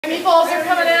Meatballs are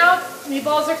coming out.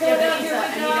 Meatballs are coming out. Here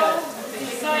we go.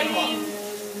 Exciting.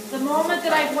 The moment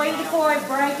that I've waited for, I've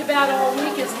bragged about all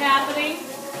week is happening.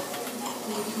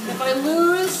 If I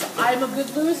lose, I'm a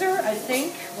good loser, I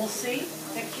think. We'll see.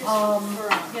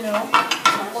 You know,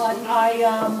 but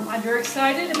I'm very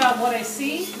excited about what I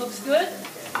see. Looks good.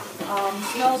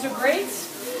 Smells are great.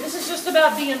 This is just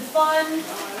about being fun,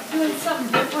 doing something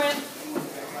different.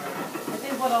 I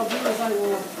think what I'll do is I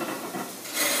will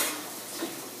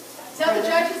tell the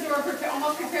judges that we're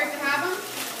almost prepared to have them.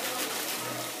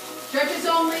 Judges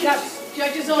only. Yep.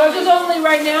 Judges only. Judges only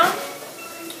right now.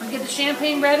 I'll get the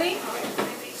champagne ready.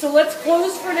 So let's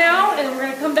close for now, and we're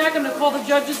going to come back. I'm going to call the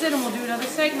judges in, and we'll do another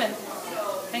segment.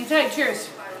 Hang tight. Cheers.